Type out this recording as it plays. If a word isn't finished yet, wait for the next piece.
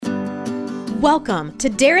Welcome to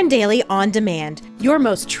Darren Daily On Demand, your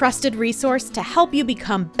most trusted resource to help you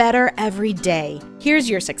become better every day. Here's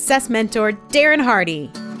your success mentor, Darren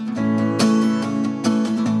Hardy.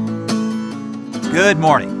 Good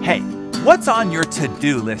morning. Hey, what's on your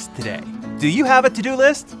to-do list today? Do you have a to-do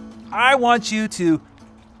list? I want you to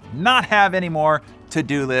not have any more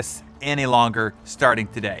to-do lists any longer starting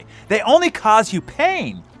today. They only cause you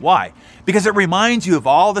pain. Why? Because it reminds you of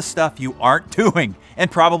all the stuff you aren't doing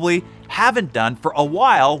and probably haven't done for a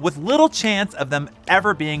while with little chance of them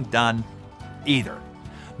ever being done either.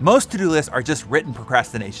 Most to-do lists are just written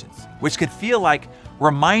procrastinations, which could feel like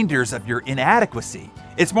reminders of your inadequacy.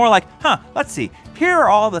 It's more like, let's see, here are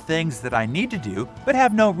all the things that I need to do, but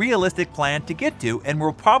have no realistic plan to get to, and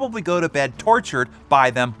will probably go to bed tortured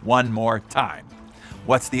by them one more time.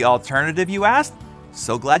 What's the alternative, you asked?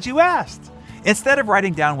 So glad you asked. Instead of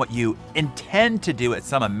writing down what you intend to do at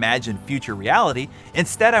some imagined future reality,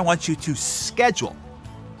 instead I want you to schedule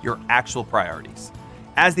your actual priorities.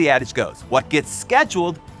 As the adage goes, what gets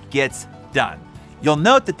scheduled gets done. You'll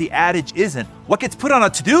note that the adage isn't what gets put on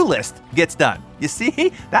a to-do list gets done. You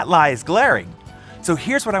see, that lie is glaring. So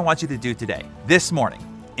here's what I want you to do today, this morning.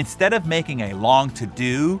 Instead of making a long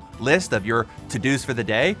to-do list of your to-dos for the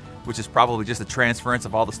day, which is probably just a transference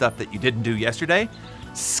of all the stuff that you didn't do yesterday,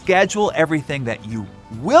 schedule everything that you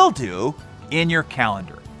will do in your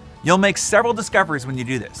calendar. You'll make several discoveries when you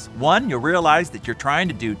do this. One, you'll realize that you're trying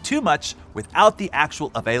to do too much without the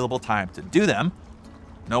actual available time to do them.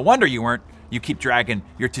 No wonder you keep dragging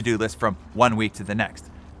your to-do list from one week to the next.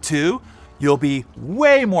 Two, you'll be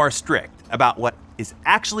way more strict about what is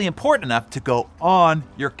actually important enough to go on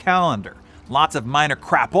your calendar. Lots of minor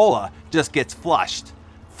crapola just gets flushed.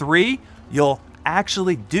 Three, you'll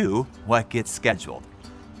actually do what gets scheduled.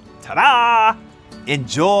 Ta-da!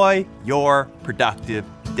 Enjoy your productive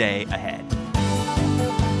day ahead.